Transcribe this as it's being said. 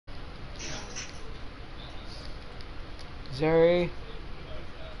Zuri,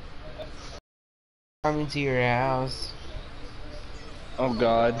 coming to your house. Oh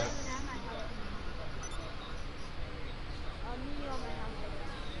God.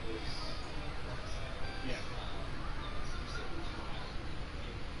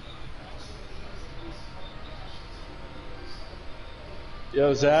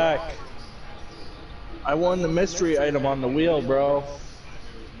 Yo, Zach. I won the mystery item on the wheel, bro.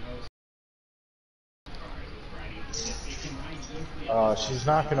 Oh, she's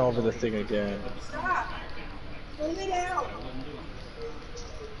knocking over the thing again. Stop! Move it out!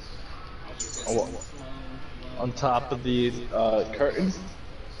 Oh, on top of the curtain?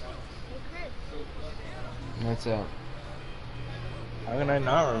 What's up? How can I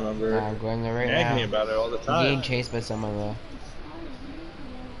not remember? I'm going there right Nag now. me about it all the I'm time. getting chased by someone though.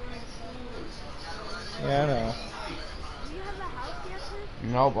 Yeah, I know. Do you have a house yet,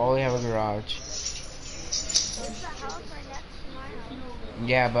 Chris? Nope, all we have a garage. There's a house right next to my house.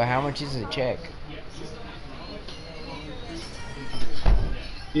 Yeah, but how much is a check?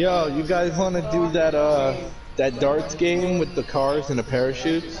 Yo, you guys want to do that that darts game with the cars and the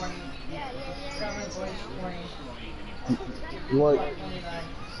parachutes? You want?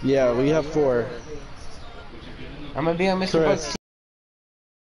 Yeah, we have 4. I'm gonna be on Mr. Buck's Chris. team.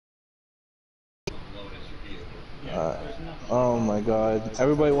 Oh my God!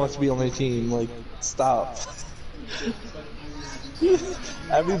 Everybody wants to be on my team. Like, stop.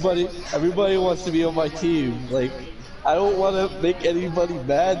 everybody wants to be on my team. Like, I don't want to make anybody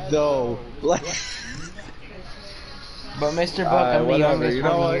mad though. Like, But Mr. Buck, I'm the whatever. youngest You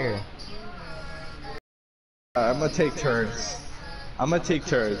know one what? here. I'm gonna take turns.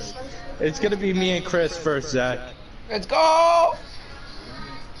 It's gonna be me and Chris first, Zach. Let's go!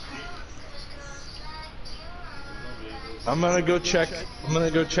 I'm gonna go check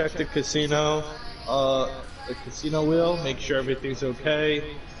the casino, wheel, make sure everything's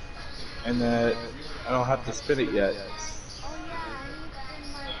okay, and that I don't have to spin it yet.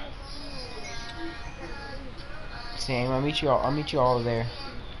 Sam, I'll meet you all there.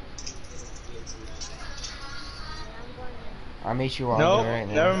 I'll meet you all Nope, there right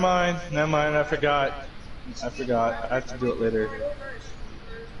now. never mind, I forgot. I have to do it later.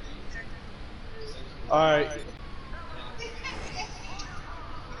 Alright.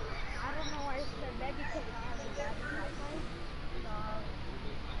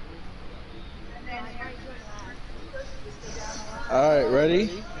 Alright,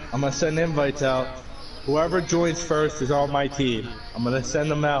 ready? I'm gonna send invites out. Whoever joins first is on my team. I'm gonna send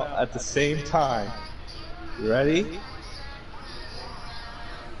them out at the same time. You ready?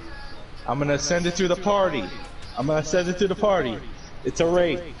 I'm gonna send it through the party. It's a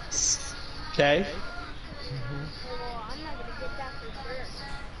race. Okay?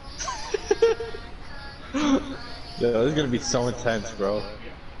 Yo, this is gonna be so intense, bro.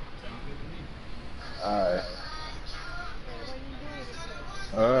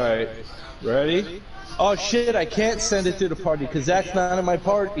 Alright. Ready? Oh shit, I can't send it to the party because that's not in my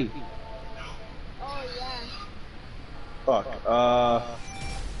party. Oh, yeah. Fuck.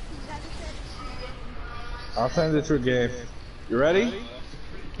 I'll send it through game. You ready?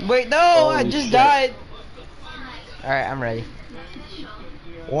 Wait, no, Holy I just shit. died. Alright, I'm ready.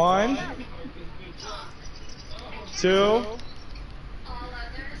 1, 2.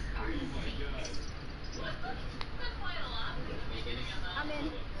 I'm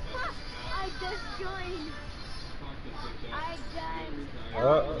in. I just joined.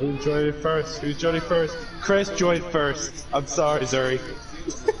 Who joined first? Chris joined first. I'm sorry, Zuri.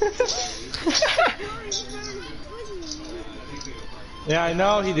 Yeah, I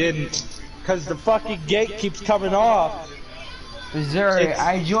know he didn't. Cause the fucking gate keeps coming off. Zuri,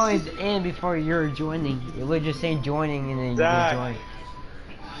 I joined in before you were joining. You were just saying joining and then you Zach. just joined.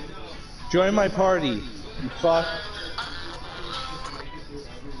 Join my party. You fuck.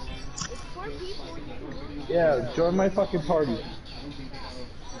 Yeah, join my fucking party.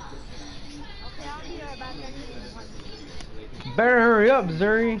 Better hurry up,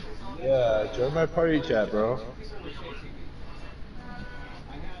 Zuri. Yeah, join my party chat, bro.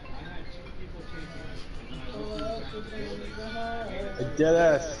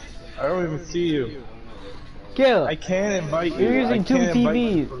 Deadass. I don't even see you. Kill. I can't invite you. You're using 2 invite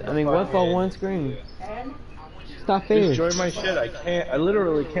you TVs. from I mean, the one phone, fucking- one screen. Stop fair. Just join my shit. I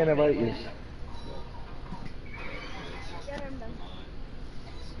literally can't invite you.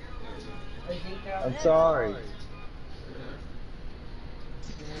 I'm sorry.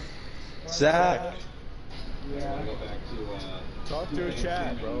 Zach. Talk to a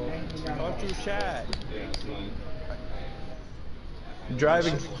chat, bro. Talk to a chat.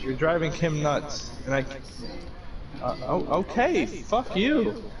 You're driving him nuts, and Okay, fuck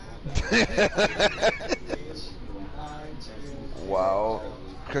you. Wow.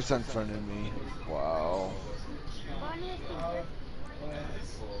 Chris unfriended me. Wow.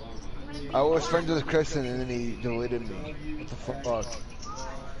 I was friends with Chris and then he deleted me. What the fuck?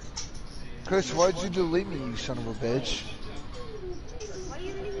 Chris, why'd you delete me, you son of a bitch? Why do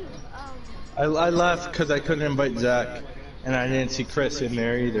you leave? I left because I couldn't invite Zach, and I didn't see Chris in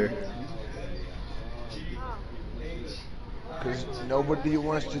there either. Because nobody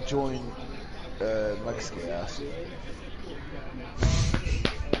wants to join Mexican ass.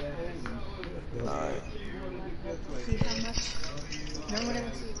 Alright. See how much? Remember when I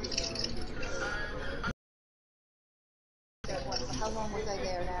went to how long was I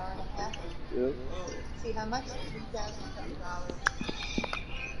there? An hour and a half? Yep. See how much? $3,000.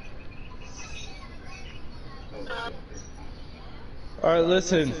 Alright,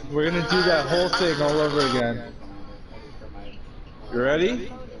 listen, we're gonna do that whole thing all over again. You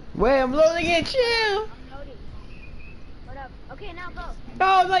ready? Wait, I'm loading it, chill! Loading. What up? Okay, now go.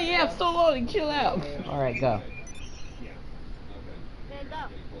 No, not yet, I'm still loading, chill out. Alright, go. Okay, go.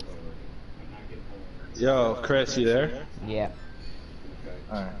 Yo, Chris, you there? Yeah.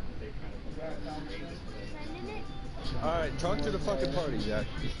 Alright. Sending it? Alright, talk to the fucking party, Zach.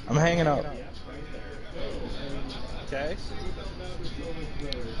 I'm hanging up. Okay?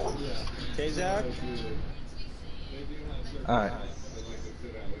 Okay, Zach? Alright.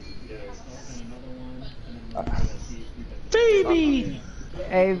 Baby!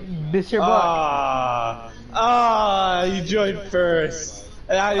 Hey, Mr. Buck. You joined first.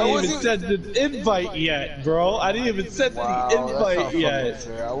 And I didn't even send the invite yet, bro. I didn't even send the invite yet.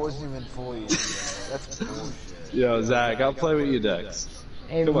 I wasn't even fully. That's bullshit. Yo, Zach, I'll play with you next.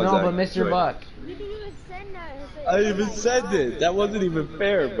 Hey, Come on, no, Zach. but Mr. Buck. You didn't even send that. I didn't even send it. That wasn't even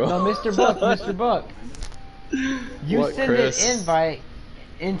fair, bro. No, Mr. Buck, Mr. Buck. You What, send Chris? an invite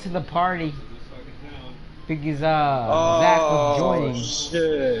into the party because Zach was joining.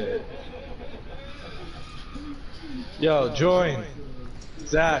 Shit. Yo, join.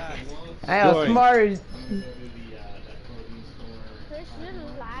 Zach. Hey, I'm join. smart. Chris, you're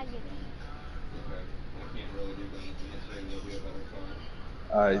lagging.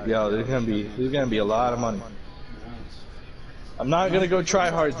 Alright, yo, there's gonna be a lot of money. I'm not gonna go try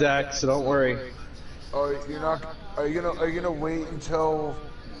hard, Zach, so don't worry. Oh, are you gonna wait until,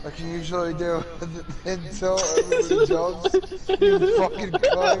 like you usually do, until everybody jumps? You fucking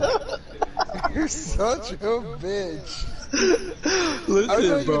cunt. You're such a bitch.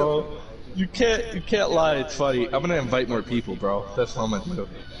 Listen, bro. You can't lie, it's funny. I'm gonna invite more people, bro. That's what I'm gonna do.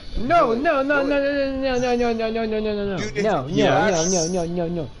 No.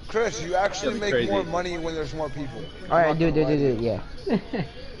 Chris, you actually make crazy. more money when there's more people. Alright, do, yeah.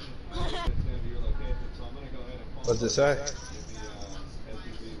 What's it say?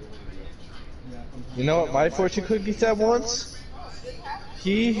 You know what my fortune cookie said once?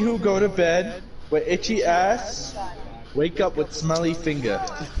 He who go to bed with itchy ass, wake up with smelly finger.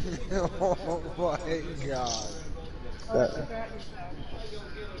 Oh my god.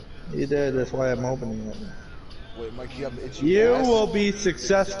 You did, that's why I'm opening it. Wait, Mike, you have itchy You ass? will be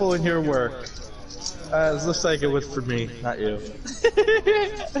successful in your work. It looks like it was for me, not you.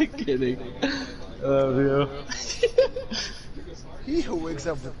 I'm kidding. I love you. He who wakes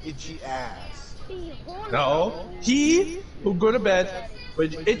up with itchy ass. No, he who go to bed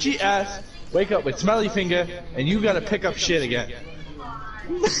with itchy ass, wake up with smelly finger, and you gotta pick up shit again.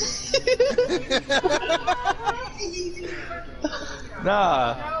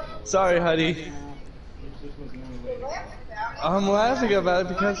 Nah, sorry, honey. I'm laughing about it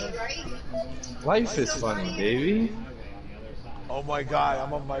because life is funny, baby. Oh my god,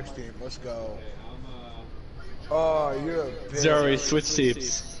 I'm on Mike's team. Let's go. Oh, you're a bitch. Zuri, switch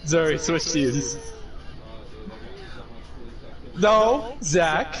teams. Zuri, switch teams. No,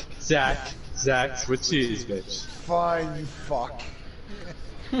 Zach, switch teams, bitch. Fine, you fuck.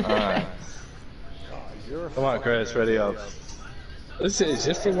 Alright. You're a Come on, Chris, ready up. Listen, it's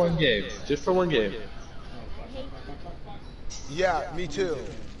just for one game. Just for one game. Yeah, me too.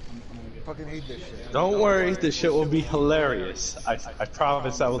 Fucking hate this shit. Don't worry, this shit will be hilarious. I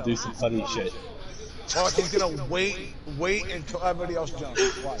promise I will do some funny shit. Oh, he's gonna wait until everybody else jumps.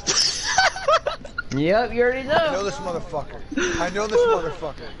 Watch. Yep, you already I know know. this motherfucker. Sorry, don't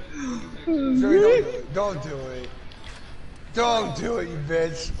do it. Don't do it, you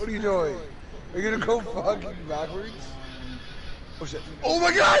bitch. What are you doing? Are you gonna go fucking backwards? Oh shit. Oh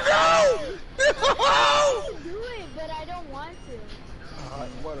my god, no! No! Do it, but I don't want to.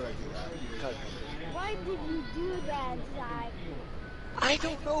 Why did I do that? God. Why did you do that, Zach? I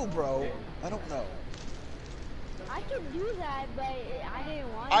don't know, bro. I don't know. I could do that, but I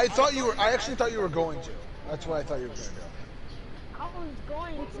didn't want I to. thought you were. I actually thought you were going to. That's what I thought you were gonna do. I was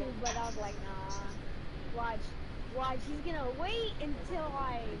going to, but I was like, nah. Watch. Watch. He's gonna wait until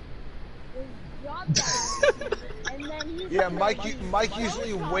I drop that. And then he's Yeah, gonna Mike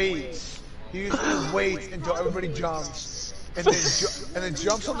usually waits. He usually waits until everybody jumps, and then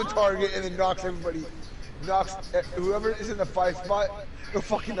jumps on the target, and then knocks everybody. Knocks whoever is in the 5 spot. He'll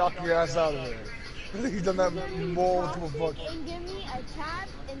fucking knock your ass out of there. I think he's done that multiple fucking. And give me a tap,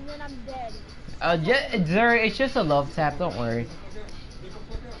 and then I'm dead. Zuri, it's just a love tap. Don't worry.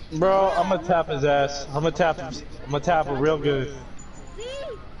 Bro, I'm gonna tap his ass. I'm gonna tap him real good. See?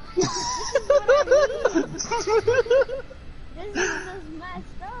 This is what I mean. This is just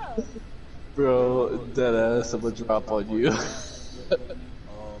messed up. Bro, dead ass, I'm gonna drop on you.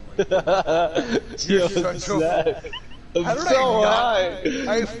 You're Yo, such a- Zach, I'm How did so I not?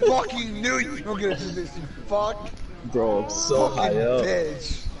 high. I fucking knew you were gonna do this, you fuck. Bro, I'm so Fucking high up.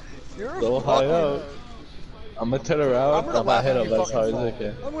 bitch. You're So a high fucking. up. I'm gonna turn I'm around, gonna I'm laugh gonna hit when him you as hard fucking as I fall.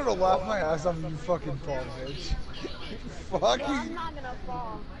 can. I'm gonna laugh my ass off when you fucking fall, bitch. Bro, I'm Fucking. not gonna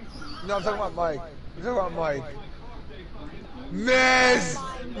fall. No, I'm talking about Mike. I'm talking about Mike. Miss!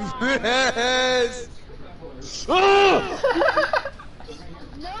 Miss! Ah!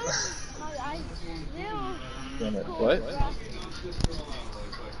 No, I still. Damn it, what?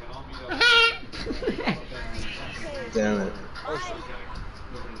 Damn it.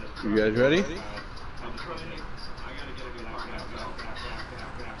 You guys ready?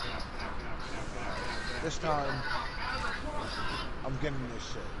 This time, I'm getting this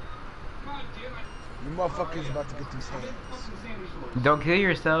shit. You motherfuckers about to get these hands. Don't kill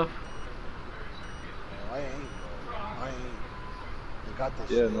yourself. No, I ain't, bro. I ain't. You got this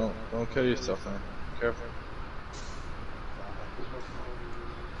Yeah, shit. no, don't kill yourself, man. Careful.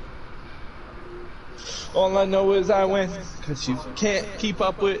 All I know is I win, cause you can't keep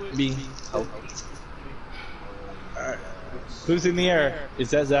up with me. Oh. Alright. Who's in the air?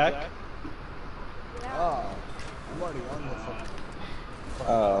 Is that Zach? Ah, I'm already on the fucking.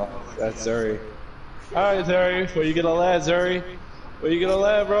 Oh, that's Zuri. Alright, Zuri, where you gonna land, Zuri? Where you gonna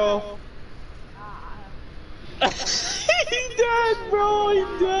land, bro? He dead, bro, he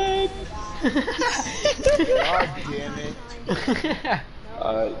dead! God damn it.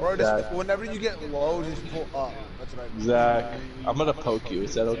 Bro, Zach, just, whenever you get low, just pull up. That's what I mean. Zach, I'm gonna poke you,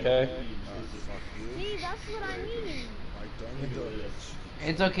 is that okay? Fuck you. See, that's what I mean. Like, don't even do it, bitch.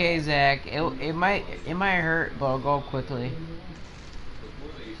 It's okay, Zach. It might hurt, but I'll go quickly.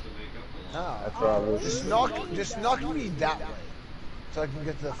 No, Probably. just knock me that way, so I can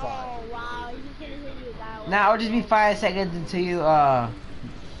get to the 5. Oh wow, he can hit you that way. Now it'll just be 5 seconds until you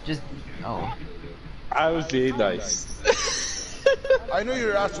just I was being nice. I know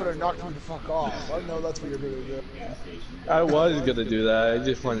your ass would have knocked me the fuck off. I know that's what you're gonna do. I was gonna do that, I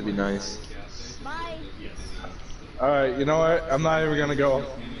just wanted to be nice. Bye. Alright, you know what? I'm not even gonna go.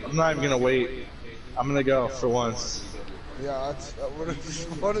 I'm not even gonna wait. I'm gonna go for once. Yeah, that's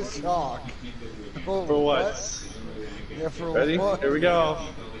what a shock. Oh, For what? Yeah, for Ready? what? Here we go.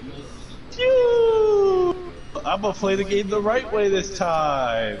 Phew! I'm gonna play the game the right way this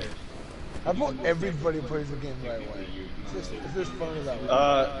time. How about everybody plays the game the right way? It's just funny that way.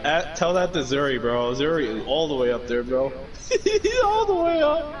 Tell that to Zuri, bro. Zuri is all the way up there, bro. He's all the way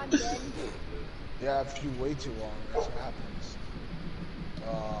up. I'm dead. Yeah, if you wait too long, that's what happens.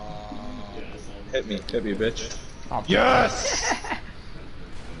 Hit me, bitch. oh, Yes!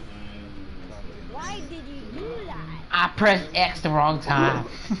 Why did you do that? I pressed X the wrong time.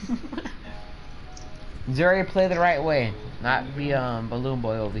 Zuri, play the right way, not be balloon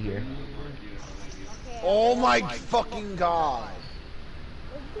boy over here. Okay. Oh my fucking god!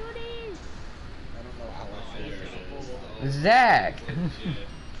 Let's do this. I don't know how I feel. Zach.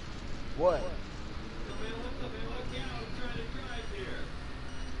 What?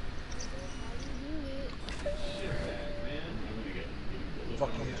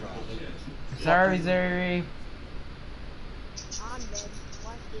 Fucking drop. Sorry, Zuri. I'm dead.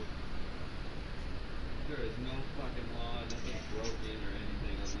 Watch this. There is no fucking law, nothing's broken or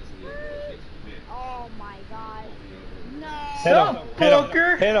anything on this vehicle. It's fixed. Oh my god. No. Hit him! Hit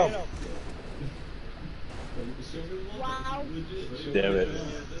him! Hit him! Wow. Damn it.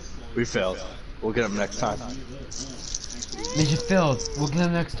 We failed. We'll get him next time. Mission failed. We'll get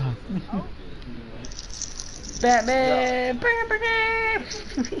him next time. Batman! No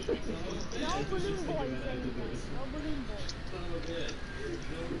balloon boys anymore. No balloon boys.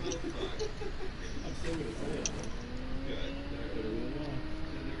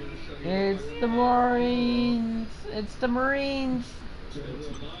 It's the Marines! It's the Marines!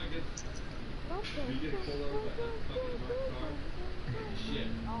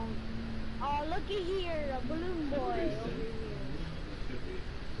 Oh, looky here, a balloon boy over here.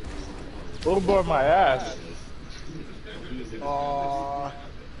 Little boy, my ass.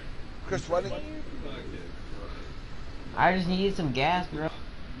 Chris, why didn't I just needed some gas, bro.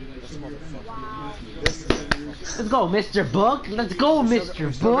 Wow. this? Let's go, Mr. Book. Let's go,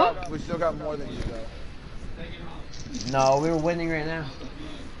 Mr. Book. We still got more than you though. No, we're winning right now.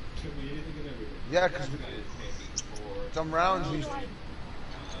 Yeah, cause some rounds we. 9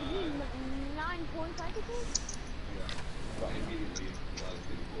 points, I think.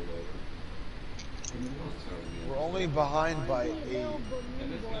 We're only behind by 8. You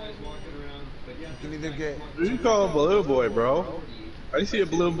can either get. Who you call a balloon boy, bro? I see a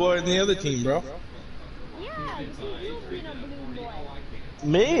balloon boy in the other team, bro. Yeah, you being a balloon boy.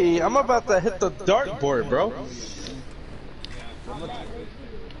 Me? I'm about to hit the dartboard, bro.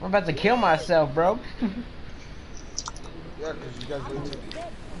 I'm about to kill myself, bro. Yeah, cause you guys wait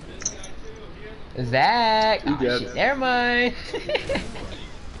till. Zach. You Oh, dead. shit, never mind.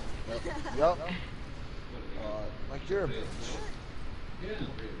 Yup. Like you're a bitch.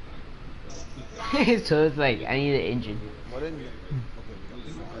 So it's like, I need an engine. What didn't you?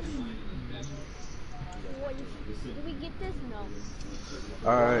 What, did we get this? No.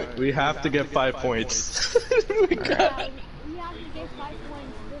 Alright, we have to get 5 points. We got- Yeah, we have to get 5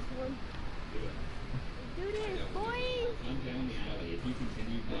 points this one. Do this, boys!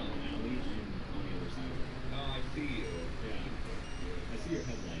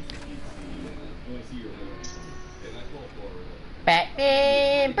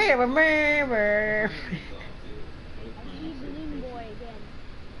 Batman. I see balloon boy again.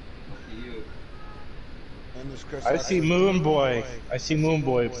 And this Chris. I see Moon Boy. I see Moon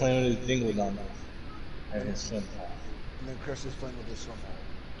Boy playing with his dingle down there. And his swim. And then Chris is playing with this one.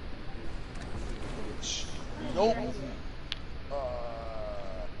 Nope.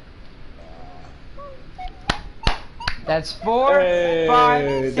 That's 4, Hey,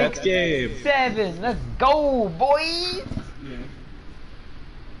 5, that's 6, game. 7. Let's go, boys.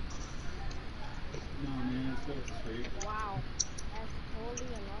 Wow. That's totally a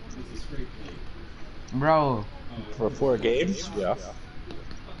lot of money. Bro. For 4 games? Yeah.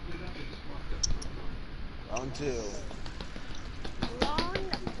 Round 2. Round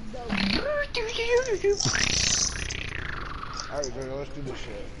the... Alright, Jojo, let's do this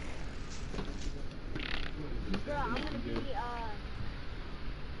shit. Bro, I'm gonna be,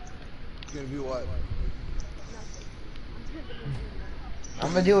 It's gonna be what?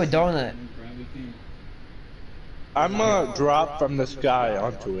 I'm gonna do a donut. I'm gonna drop from the sky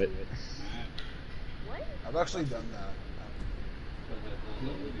onto it. What? I've actually done that.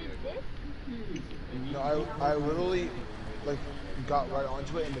 No, I literally like got right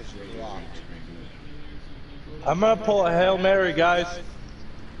onto it and just dropped. I'm gonna pull a Hail Mary, guys.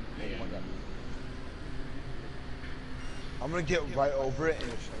 I'm gonna get right over it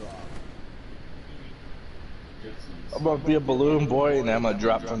and just drop. I'm gonna be a balloon boy and I'm gonna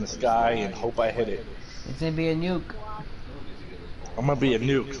drop from the sky and hope I hit it. It's gonna be a nuke. I'm gonna be a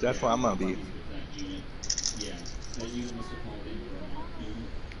nuke. That's what I'm gonna be.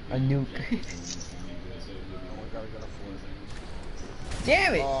 A nuke. Oh, we gotta get a 4.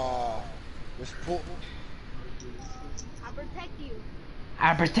 Damn it! This pull. I protect you.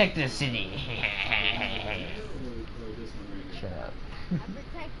 I protect the city. Shut up. I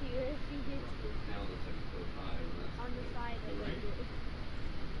protect you if he hits you. On the side of it.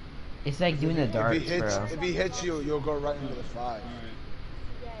 It's like doing the darts, bro. If he hits you, you'll go right into the 5.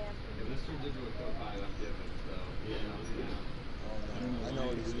 Yeah, I know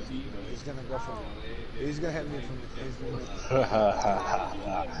what he's doing. He's gonna go from. He's gonna hit me from.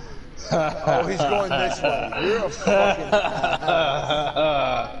 Oh, he's going this way. You're a fucking.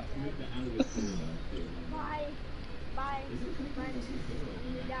 Bye. Bye, friends. You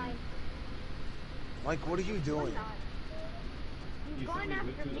die. Mike, what are you doing? Not. He's going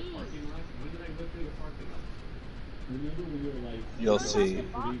after me. You'll see.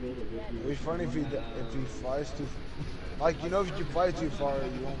 It'd be funny if he flies too. Like, you know, if you fly too far,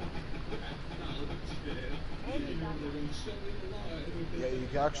 you won't. And he got me. Yeah, you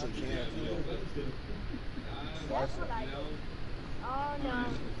actually can if you don't. That's what I did. Oh no.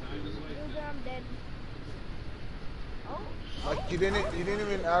 Loser, I'm dead. Oh. Like, you didn't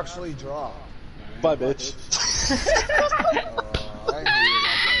even actually drop. Bye, bitch. I knew you were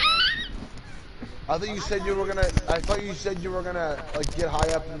not doing that. I thought you said you were gonna. I thought you said you were gonna like get high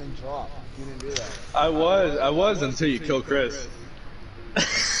up and then drop. You didn't do that. I was until you killed Chris.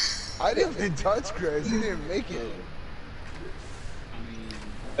 I didn't even touch Chris. He didn't make it.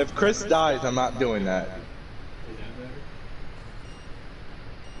 If Chris dies, I'm not doing that. Is that better?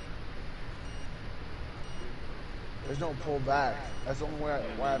 There's no pull back. That's the only way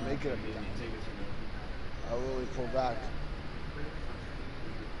why I make it every time. I literally pull back.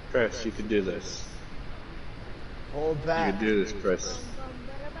 Chris, you can do this. Pull You back. can do this, Chris.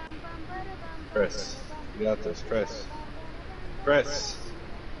 Chris, you got this, Chris. Chris.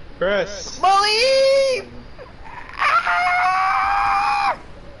 Chris. Believe!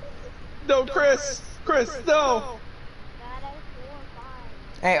 No, Chris. Chris, no.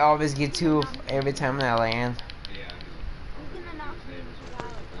 I always get 2 every time I land. Yeah. He's gonna knock me out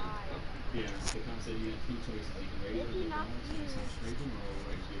of 5. Yeah, the concept you have 2 choices. You can raise If he it knocks you, straight them or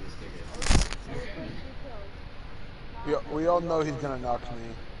like do this ticket. We all know he's gonna knock me.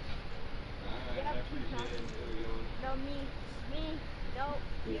 Get up, no, me, no.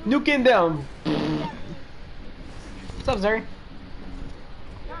 Nuke him down. What's up, Zeri?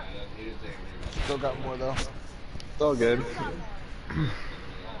 Still got more though. It's all good.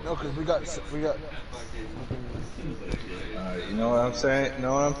 No, cause we got. You know what I'm saying? You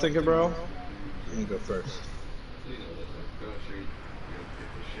know what I'm thinking, bro? Let me go first.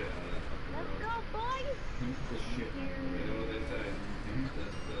 Let's go, boys!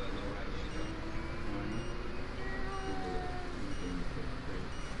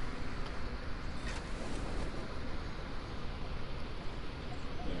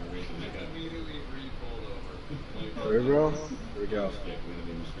 There, bro. Here we go. Okay,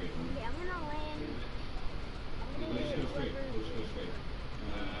 I'm gonna land. Let's go straight. Let's go straight.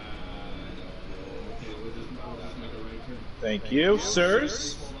 Okay, we'll just make a right turn. Thank you,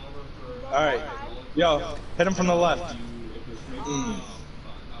 sirs. All right, yo, hit him from the left.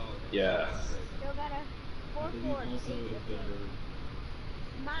 Yeah. Still got a 4-4.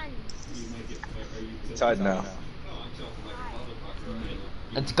 Mine. Tied now.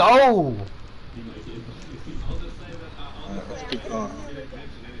 Let's go! Alright, let's keep going.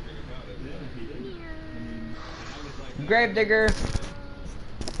 Gravedigger.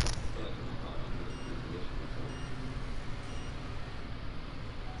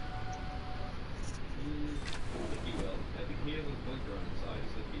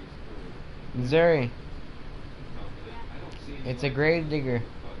 Zeri. It's a gravedigger.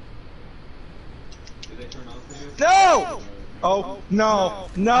 No! Oh, no,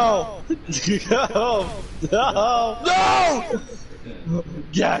 no! No! No! No!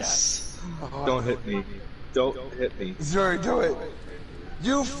 Yes! Don't hit me. Don't hit me. Zuri, do it.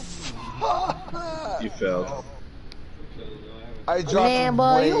 You. You failed. I dropped Man,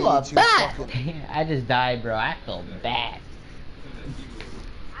 boy, way you a too bat! fucking. I just died, bro. I feel bad.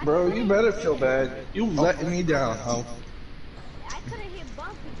 Bro, you better feel bad. You letting me down, huh? I could have hit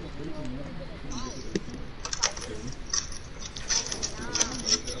Bumpy.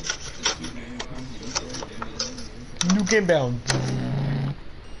 Nuke him down.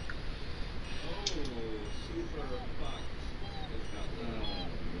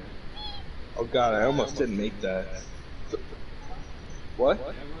 Oh god, I almost didn't make that. What?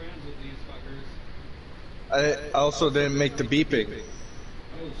 I also didn't make the beeping.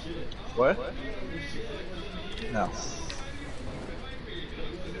 What? No.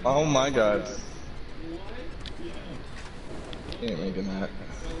 Oh my god. You ain't making that.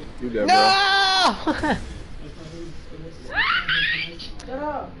 You did, bro. No! Shut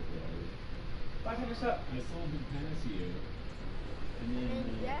up! Why can't you stop? I saw him pass you. And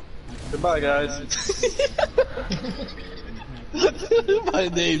then, Goodbye, guys. My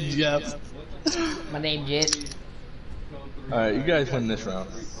name's Jeff. My name Jet. Alright, you guys win this round.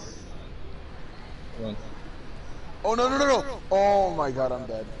 Come on. Oh no no no no! Oh my god, I'm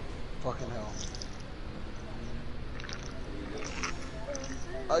dead. Fucking hell.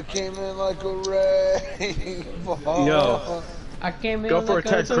 I came in like a rainbow. Yo. I came in Go for like a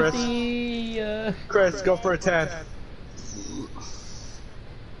 10, Chris. tortilla. Chris, go for a 10. I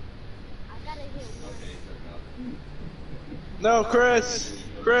gotta hit one. No, Chris.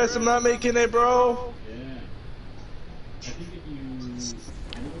 Chris, I'm not making it, bro. yeah. I think if you,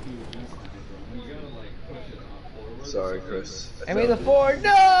 I know if you adjust the bro, you gotta like push it forward. Sorry, Chris. I made the 4.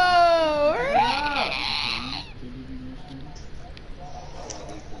 No!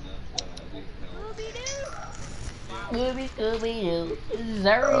 Scooby Scooby Doo.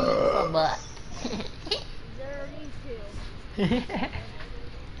 Zuri for butt. 32.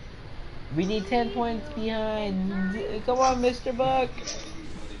 We need 10 points behind. Come on, Mr. Buck. Mr.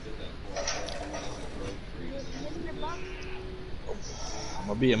 Buck, I'm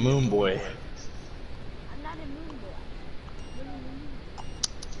gonna be a moon boy. I'm not a moon boy.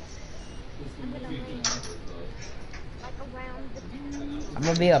 I'm gonna land like around the town. I'm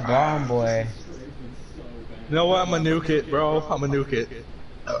gonna be a bomb boy. You know what? I'm gonna nuke it, bro. I'm gonna nuke it.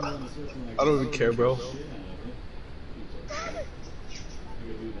 I don't even care, bro.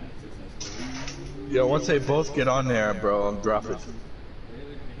 Yo, once they both get on there, bro, I'm dropping.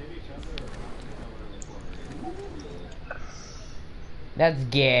 That's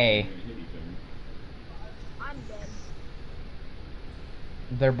gay. I'm dead.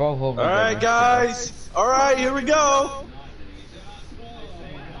 They're both over there. Alright, guys. Alright, here we go.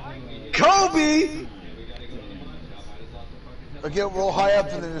 Kobe! I get real high up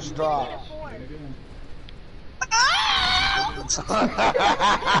and then just drop.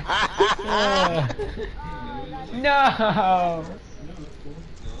 No.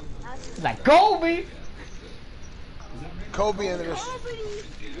 It's like Kobe. Kobe and then just.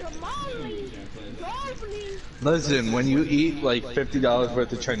 Listen, when you eat like $50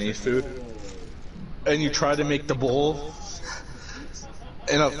 worth of Chinese food, and you try to make the bowl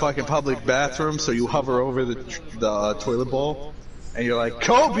in a fucking public bathroom, so you hover over the toilet bowl, and you're like,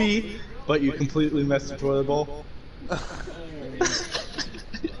 Kobe! But you completely mess the toilet bowl.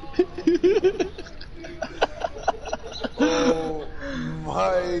 Oh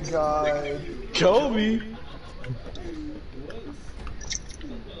my god. Kobe!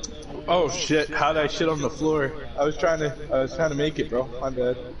 Oh shit, how'd I shit on the floor? I was trying to make it, bro. My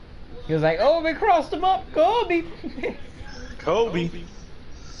bad. He was like, oh, we crossed him up, Kobe. Kobe!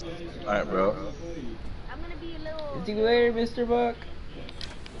 Alright, bro. I'm gonna be a little. See you later, Mr. Buck.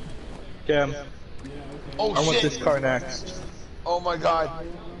 Cam, Oh I want shit. this car next. Oh my god.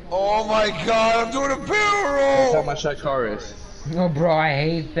 Oh my god, I'm doing a barrel That's how roll! much that car is. Oh, bro, I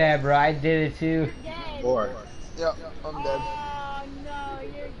hate that, bro. I did it too. Dead. 4. Yep, I'm dead. Oh no,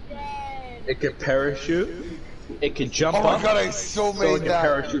 you're dead. It can parachute. It can jump Oh my up. god, I so So it made can that.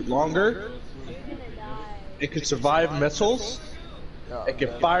 parachute longer. You're gonna die. It can survive missiles. Yeah. It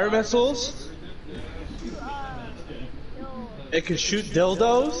can fire missiles. No. It can shoot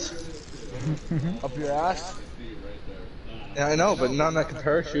dildos. Up your ass? Yeah, I know, but none that can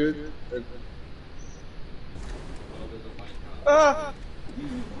parachute. Ah!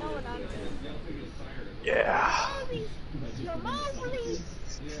 No, what I'm doing. Yeah. Your mom, please.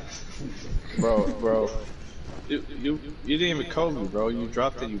 Bro. You didn't even call me, bro. You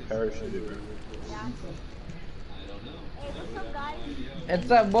dropped it, you parachuted. Yeah. Hey, what's up, guys?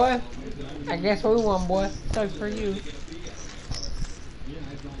 What's up, boy? I guess what we want, boy. Sucks for you.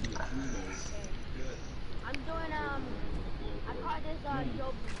 I'm doing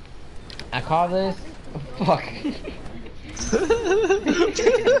I call this. Fuck.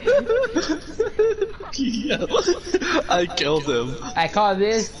 Yeah. I killed him. I call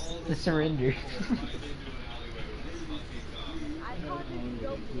this the surrender. I call this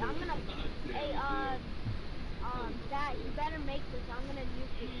Yogi. I'm gonna. Hey, Dad, you better make this. I'm gonna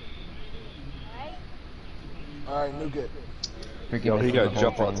nuke it. Alright? Alright, nuke it. Freaking Yo, he missed got the to whole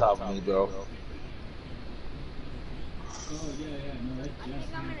jump on thing. top of me, bro. I think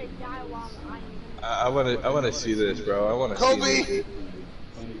I'm gonna die while I'm. I wanna see this, bro. I wanna see Kobe! this.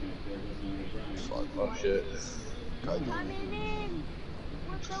 Oh shit. God, Coming in!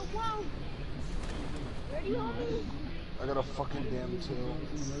 What the whoa? Where do you hold me? I got a fucking damn tail.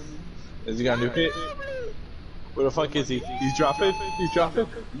 Is he gonna nuke it? Where the fuck is he? He's dropping? He's dropping?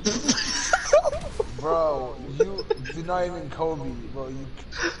 Bro, you're not even Kobe, bro. You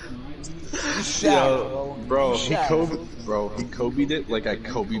Shaq, bro. He Shaq. Kobe'd it like I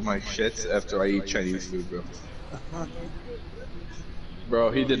Kobe my shits after I eat Chinese food, bro.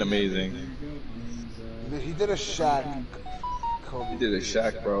 Bro, he did amazing. He did a Shaq. Kobe. He did a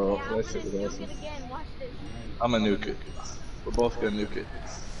Shaq, bro. Yeah, I'm That gonna shit was nuke awesome. it again. Watch this. I'm gonna nuke it. We're both gonna nuke it.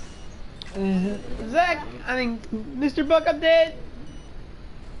 Zach, Mr. Buck, I'm dead.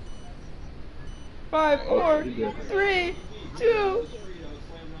 5, 4, 3, 2.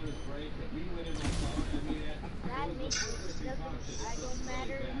 That makes it doesn't. I don't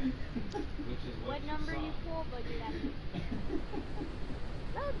matter what number you pull, but you have to.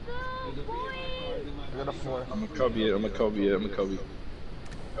 Let's go, boys! I got a 4. I'm a Kobe it. I'm a Kobe it. I'm a Kobe.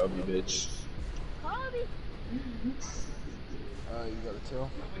 Kobe, bitch. Kobe! You got a 2.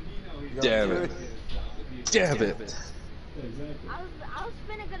 You got Damn a it. 3. Damn it. I was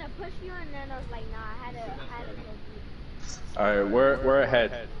finna gonna push you, and then I was like, nah, I had to push you. Alright, we're ahead.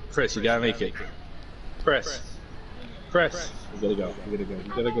 Chris, you gotta make it. Chris. Chris. You gotta go. You gotta go. You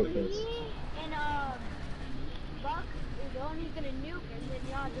gotta go, Chris. Me and Buck is only gonna nuke, and then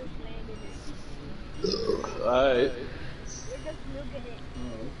y'all just landed it. Alright. We're just nuking it.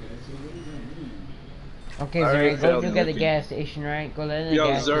 Okay, All Zuri, right, go failed look at the nuking. gas station, right? Go let in the Yo,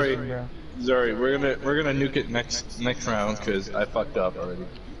 gas Zuri. station, bro. Zuri, we're gonna nuke it next round because I fucked up already. Okay.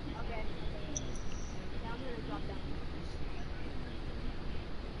 Yeah, I'm gonna drop down.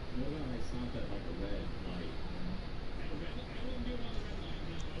 What about I stopped at like a red light?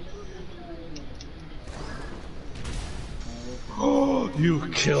 Oh, you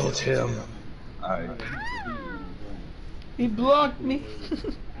killed him. Alright. He blocked me.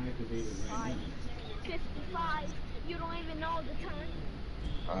 Activated right 55. You don't even know the time.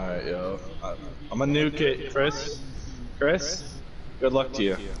 Alright, yo. I'm gonna nuke it, Chris. Chris, good luck to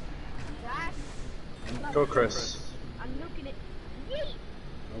you. Zach, Go, Chris. I'm nuking it. Yeet.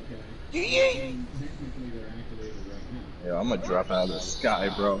 Okay. Technically they're activated right now. Yo, I'm gonna drop out of the sky,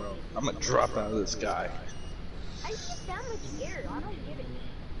 bro. I'm gonna drop out of the sky. I get that much air. I don't get it.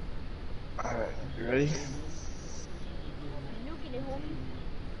 Alright, you ready? I'm nuking it, homie.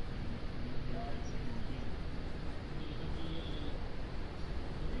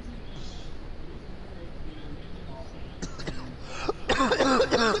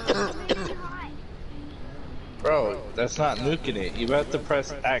 Bro, that's not nuking it. You have to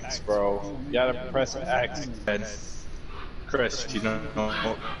press X, bro. You gotta press X. And Chris, you know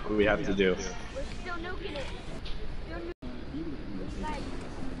what we have to do. We're still nuking it. Still nuking it. Like,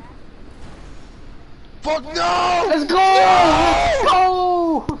 Fuck no! Let's go! Let's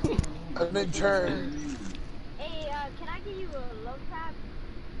go! And then turn. hey, can I give you a love tap?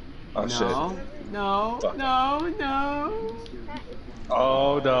 Oh shit. No, Fuck. no, no.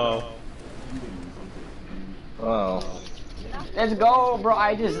 Oh no. Oh. Let's go, bro.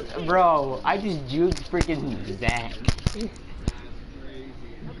 I just juked freaking Zach. Okay,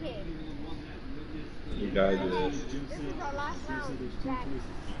 You guys did. this is our last round, Zach.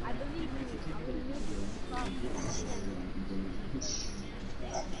 I believe in you. I'm gonna nuke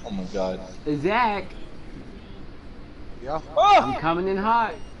you. Oh my god. Zach, Yeah. I'm coming in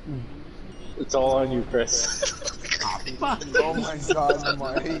hot. It's all on you, Chris. Fuck. Oh my god,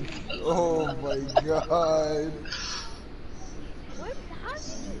 Mike. Oh my god. What? How did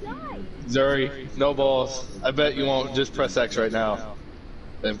you die? Zuri, no balls. I bet you won't just press X right now.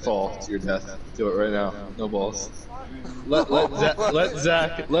 Then fall to your death. Do it right now. No balls. Let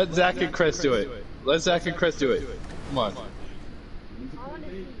Zach and Chris do it. Let Zach and Chris do it. Come on. I wanna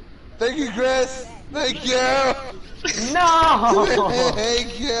see. Thank you, Chris. Thank you. No!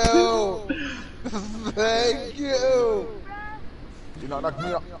 Thank you. Thank you. Do not knock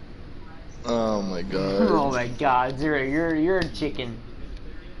me up. Oh my god. Oh my god, Zero, you're a chicken.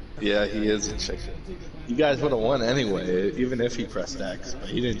 Yeah, he is a chicken. You guys would have won anyway, even if he pressed X, but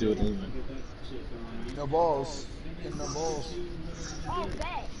he didn't do it anyway. No balls. Get no balls. Oh,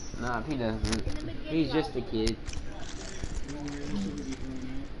 bet. Nah, he doesn't. He's just a kid.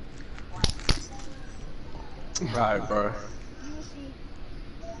 Alright, bro.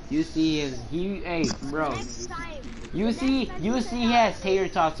 You see hey, bro. Next time. You see he has tater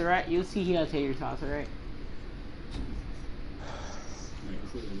tots, alright? You see he has tater tots, alright?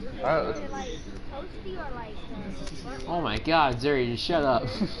 Like toasty or like Oh my god, Zuri, just shut up.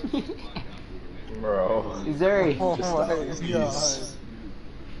 Bro. Zuri. Oh Just my stop, god. please.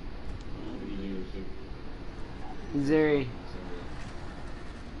 Zuri.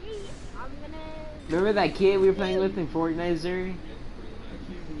 I'm gonna. Remember that kid we were playing with in Fortnite, Zuri?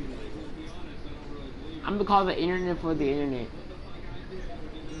 I'm gonna call the internet for the internet.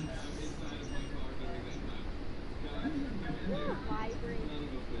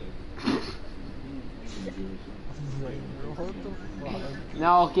 What the fuck?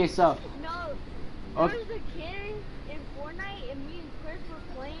 No, okay, so. No, there was a kid in Fortnite and me and Chris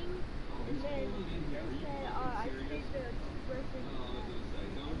were playing, and then Chris said, I think the person,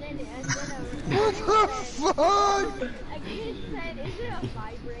 and then What the fuck? a kid said, is it a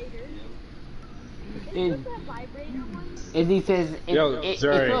vibrator? And, Is this a vibrator one? and he says, it, Yo, it feels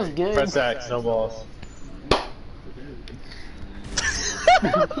Zuri, good. press X, no balls.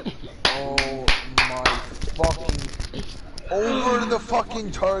 Oh my fucking. Over to the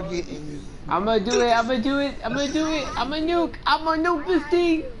fucking target and. I'm gonna do it, I'm gonna do it, I'm gonna do it, I'm gonna nuke this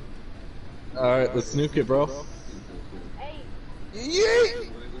thing. Alright, let's nuke it, bro. Hey, Yeet!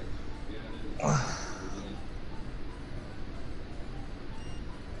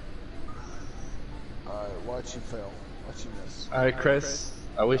 Alright, watch you fail. Watch you miss. Alright, Chris.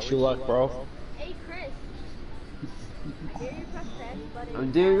 I wish you luck, bro. hey Chris. I hear you press X, but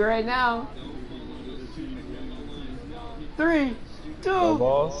I'm doing it right now. 3, 2, No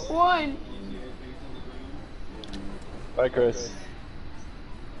balls. 1. Bye, Chris.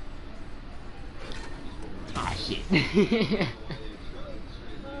 Ah, shit.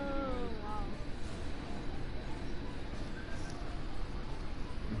 Oh, wow.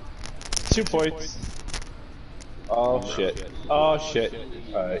 2 points. Oh shit. Oh shit.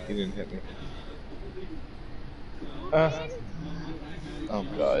 Alright, he didn't hit me. Oh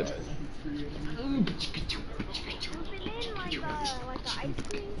god. Loop it in like a ice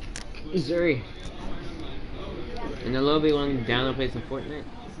cream. Missouri. Yeah. And the lobby one down to play some Fortnite.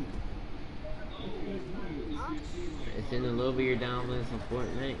 Huh? It's in the lobby, you're down playing some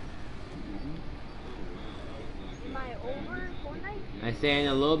Fortnite. Am I over Fortnite? I say in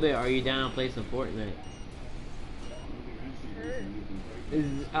a little bit, are you down to play some Fortnite? Sure.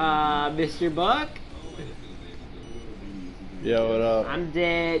 Mr. Buck? Yo, what up? I'm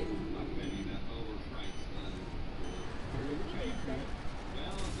dead.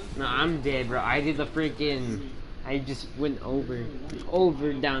 No, I'm dead, bro. I did the freaking. I just went over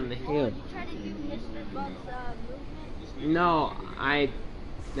down the hill. You try to do Mr. Buck's movement? No, I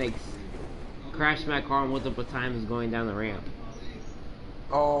like crashed my car multiple times going down the ramp.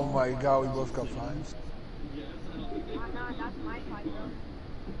 Oh my god, we both got fines. Oh, no, that's my fight,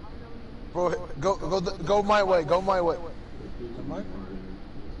 Bro, go my way, go my way. Am I?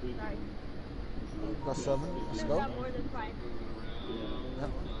 Right. Got 7, let's You go. got more than 5. Yep.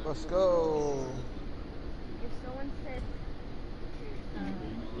 Let's go. If someone said,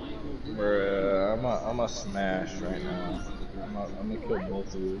 Bruh, I'm a smash right now. I'm gonna kill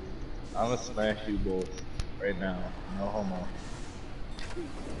both of you. I'm gonna smash you both right now. No homo.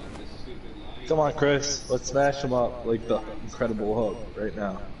 Come on, Chris. Let's smash him up like the Incredible Hulk right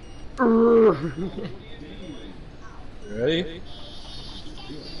now. You ready?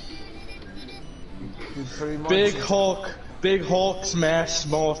 Dude, pretty much. Big Hulk smash,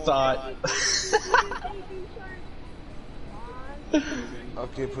 small thought.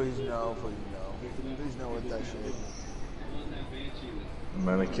 Okay, please no, please no. Please no with that shit. I'm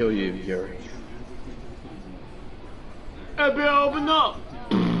gonna kill you, Gary. FBI, open up!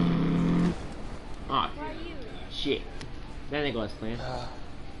 Ah, shit. That ain't gonna slam.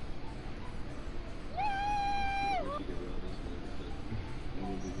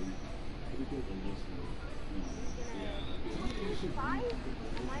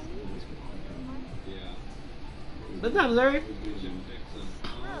 What's up, Larry?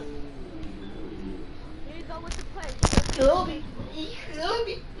 here you go with the push. No, he's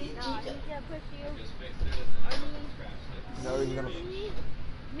gonna push you. No, he's gonna.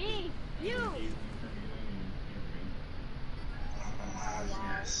 Me, you.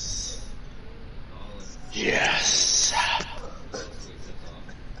 Yes.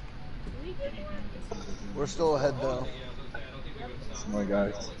 We're still ahead though. Oh my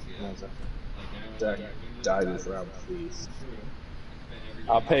god. Zach, die this round, please.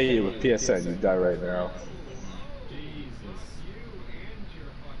 I'll pay you with PSN. You die right now.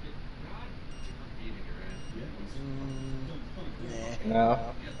 No?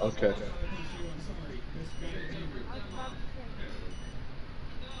 Okay.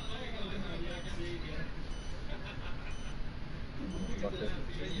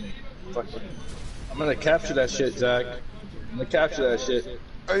 Fuck it. I'm gonna capture that shit, Zach. I'm gonna capture that shit.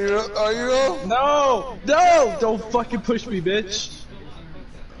 Are you? No! No! Don't fucking push me, bitch!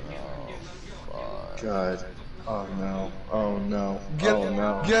 God. Oh no. Oh no. Oh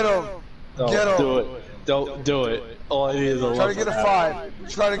no. Get him! Don't Get him! do it. Don't do it. All I need is a Try to get a 5.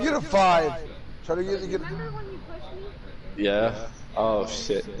 Try to get a 5. Try to get. Remember when you pushed me? Yeah. Oh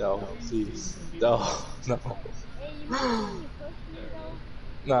shit. No. Please. No. No. Hey, you remember when you pushed me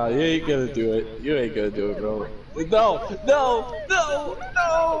though? Nah, you ain't gonna do it. You ain't gonna do it, bro. No. No. No.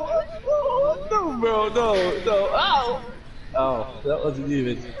 No. No, bro. No. No. Ow. Oh, that wasn't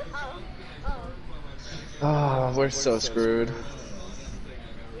even. Ah, we're so screwed.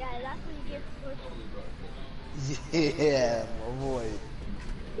 Yeah, that's when you get pushed. Yeah, my boy.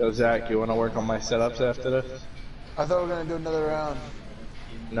 Yo, Zach, you wanna work on my setups after this? I thought we were gonna do another round.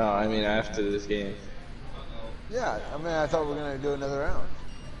 No, I mean after this game. Yeah, I mean I thought we were gonna do another round.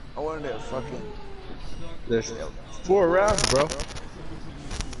 I wanted to fucking. There's 4 rounds, bro.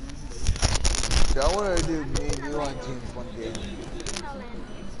 Yeah, I wanted to do me and you on teams one game.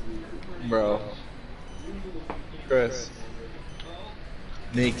 Bro. Chris.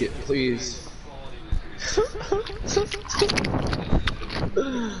 Make it, please.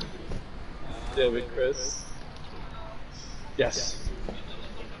 Damn it, Chris. Yes.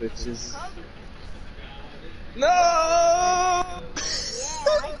 Bitches. No! Yeah,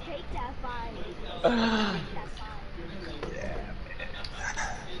 I take that 5. Yeah,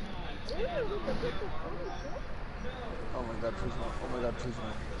 Oh my god, please no. Oh my god, please no.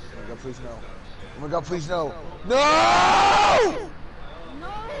 Oh my god, please no. Oh my god, please no. No!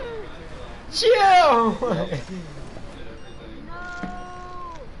 Chill! No!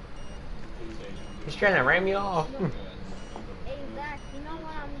 trying to ram me off. Hey Zach, you know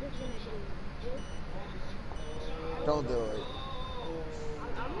what I'm just gonna do? Don't do it.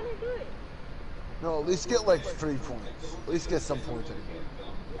 I'm gonna do it. No, at least get like 3 points. At least get some points in the game.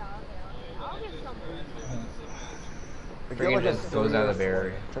 Yeah, okay. I'll get some. Like, Freaking get like just a goes 3 out or of the a 4.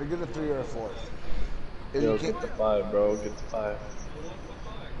 barrier. Try to get a 3 or a 4. If Yo, you get can't, the 5, bro. Get the 5.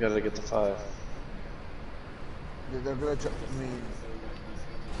 You gotta get the 5. they're gonna try. I mean,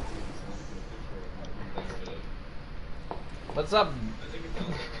 What's up?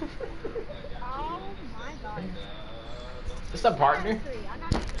 Oh my god. What's up, partner? I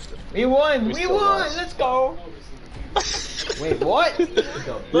got 3. We won! We We still won! lost. Let's go! Wait, what?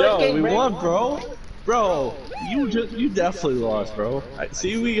 Yo, we won, bro. Bro, you definitely lost, bro.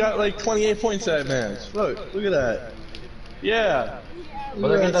 See, we got like 28 points that match. Look at that. Yeah.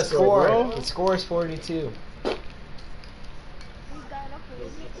 Well, look at the Let's go, score. bro. The score is 42.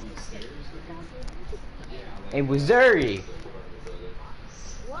 Hey, Missouri!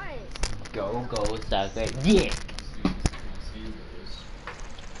 What? Go, suck it. Yeah!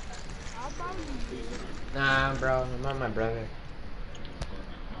 I'll probably do it. Nah, bro, I'm not my brother.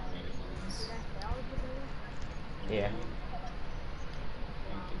 Yeah.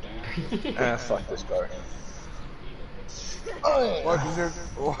 Ah, fuck this car.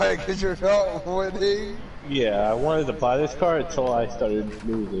 why? Cause you're not winning. Yeah, I wanted to buy this car until I started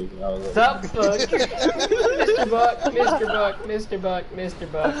losing. I was like, Sup, Buck? Mr. Buck, Mr. Buck, Mr. Buck,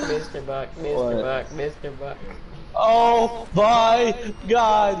 Mr. Buck, Mr. Buck, Mr. Buck, Mr. Buck. oh my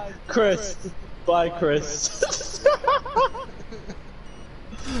God, Chris. Bye, Chris.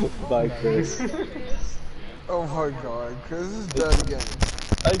 Bye, Chris. Oh my god, Chris is dead again.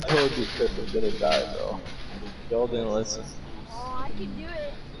 I told you Chris was gonna die, bro. Y'all didn't listen. Oh, I can do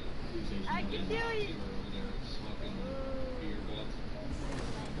it. I can do it.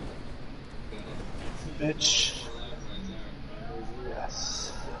 Bitch.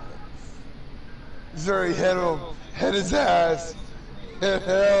 Yes. Zuri, hit him. Hit his ass. Hit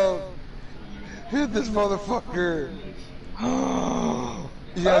him. Hit this motherfucker.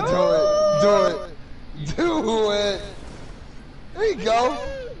 You gotta do it. Do it. Do it. There you go.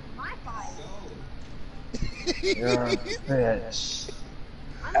 My fight. You're a bitch.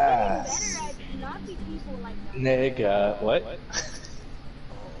 I'm getting better at knocking people like that. Nigga. What?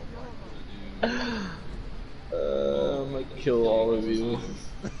 I'm gonna kill all of you.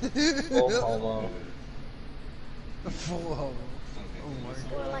 Full homo. Full homo. Oh my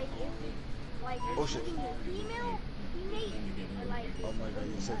Or god. like if Oh, shit. shooting a female teammate, or like Oh my god,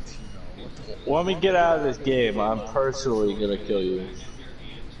 you said Tino. What the When we get out of this game, I'm personally gonna kill you.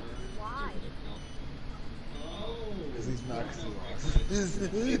 why? Because he's not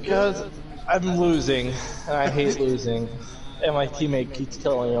lost. Because I'm losing, and I hate losing, and my teammate keeps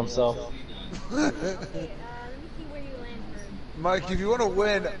killing himself. Let me see where you land first. Mike, if you want to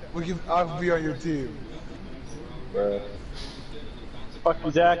win, I'll be on your team. Bruh. Fuck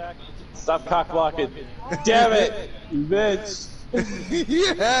you, Zach. Stop cock blocking. Damn it, you bitch.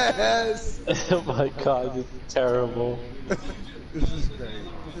 Yes! Oh my god, this is terrible. This is great.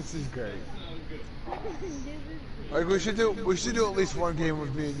 This is great. Like we should do at least one game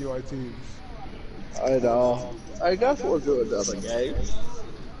with me and you on teams. I know. I guess we'll do another game.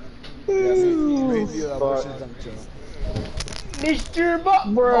 Yeah, me do that Fuck. versus them too. Mr. Buck!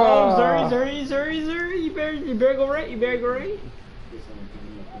 Bruh. Oh, sorry. You better go right.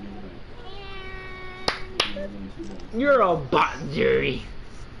 You're a bot, Jerry.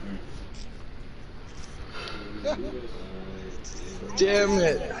 Damn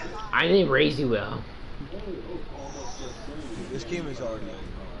it. I didn't raise you well. This game is already over.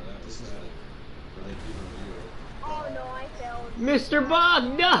 This is Oh no, I failed. Mr. Buck,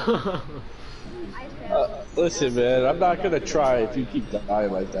 no! I failed. Listen, man, I'm not gonna try if you keep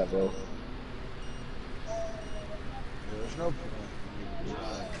dying like that, bro. there's no point.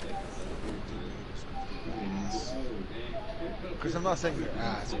 Because I'm not saying you're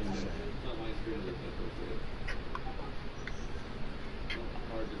ass. I'm just saying.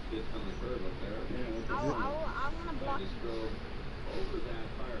 I'm gonna block you.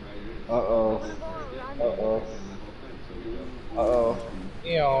 Uh-oh. I'm gonna go around Uh-oh.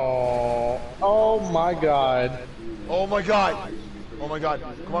 Uh-oh. Oh my god. Oh my god! Oh my god!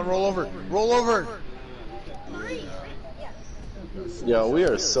 Come on, roll over! Roll over! three. Yes. Yo, we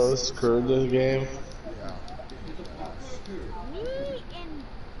are so screwed this game. Yeah. Me and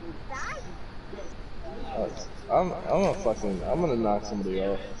that? I'm gonna knock somebody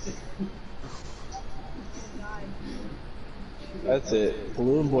off. That's it.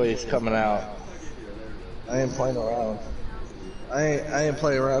 Balloon Boy is coming out. I ain't playing around. I ain't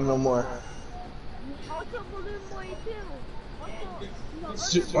playing around no more. Me what's up, Balloon Boy too?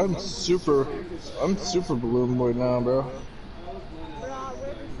 What's up? I'm super balloon boy now, bro. Bro,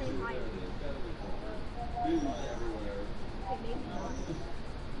 we're the same height. Okay, maybe not.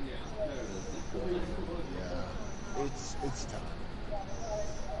 Yeah, it's time.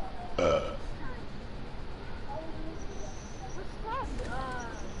 What's up,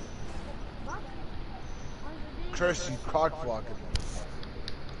 Buck? Chris, you cock blocking me.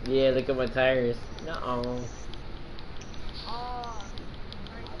 Yeah, look at my tires. No. Oh,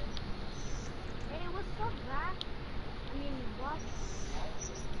 hey, what's up, Zach? I mean, Buck.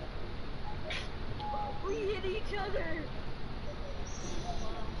 We hit each other.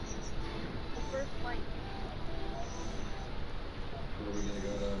 The first fight. Where are we gonna go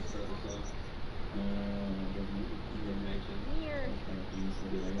to start this off? Here.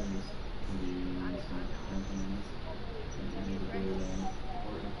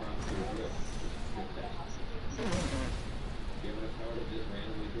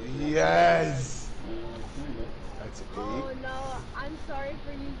 Yes. That's 8. Oh no, I'm sorry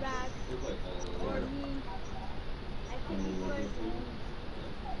for you, Zach. Or me. I think it was.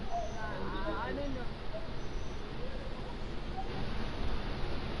 I don't know.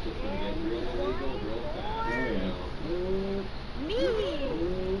 Me!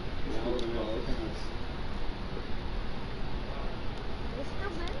 It's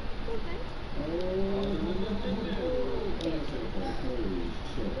still good.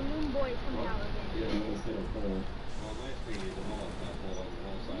 Balloon Boy coming out again.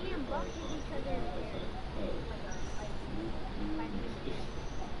 Me and Buck hit each other again.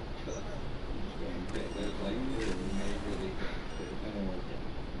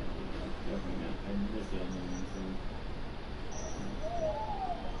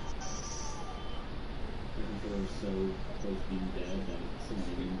 So close to being dead that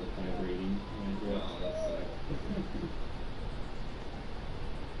somebody vibrating when I dropped.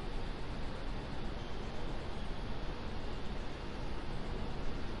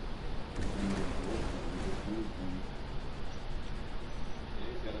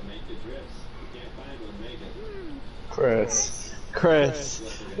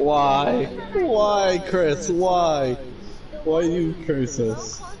 Chris, why, Chris, why you curse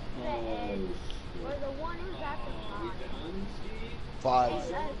us? Or the one who's at the 5. Is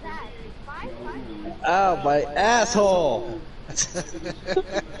that 5? Ow, my asshole!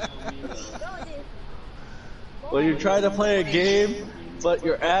 Well, you're trying to play a game, but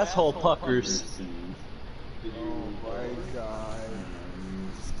your asshole puckers. Oh my god.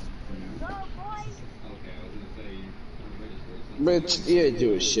 Go, boys! Bitch, you ain't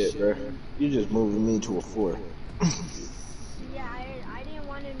doing shit, bro. You just moving me to a 4. Yeah, I didn't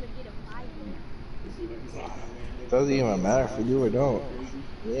want him to get a 5 here. Doesn't even matter if we do or don't.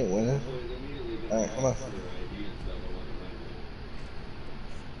 We ain't winning. Alright, come on.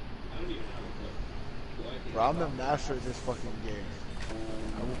 Bro, I'm the master of this fucking game.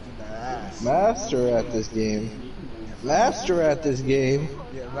 I whooped that ass. Master at this game. Master at this game.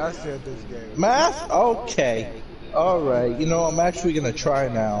 Yeah, master at this game. Okay. Alright, you know, I'm actually gonna try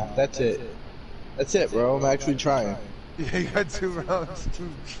now. That's it. That's it, bro. I'm actually trying. Yeah, you got 2 rounds to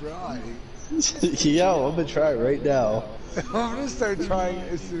try. Yo, I'm gonna try right now. I'm gonna start trying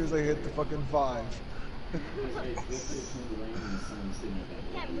as soon as I hit the fucking 5.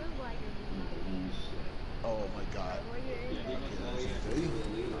 Can't move like Oh my god.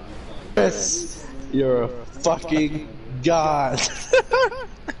 Chris, you're a fucking god.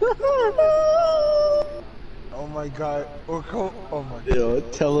 Oh my god. Oh my god. Yo,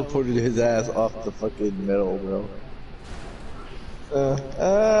 it teleported his ass off the fucking middle, bro. Both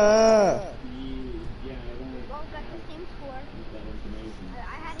got the same score. I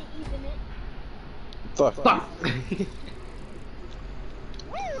had to even it. Fuck.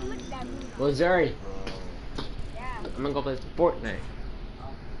 Woo! Look at that move. Missouri. Yeah. I'm gonna go play Fortnite.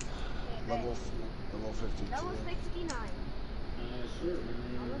 Level 52. Level 69.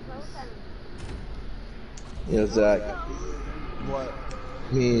 Almost level 70. Yo, Zach, What?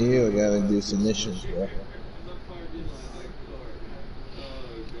 me and you gotta do some missions, bro.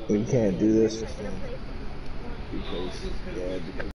 We can't do this because, yeah, because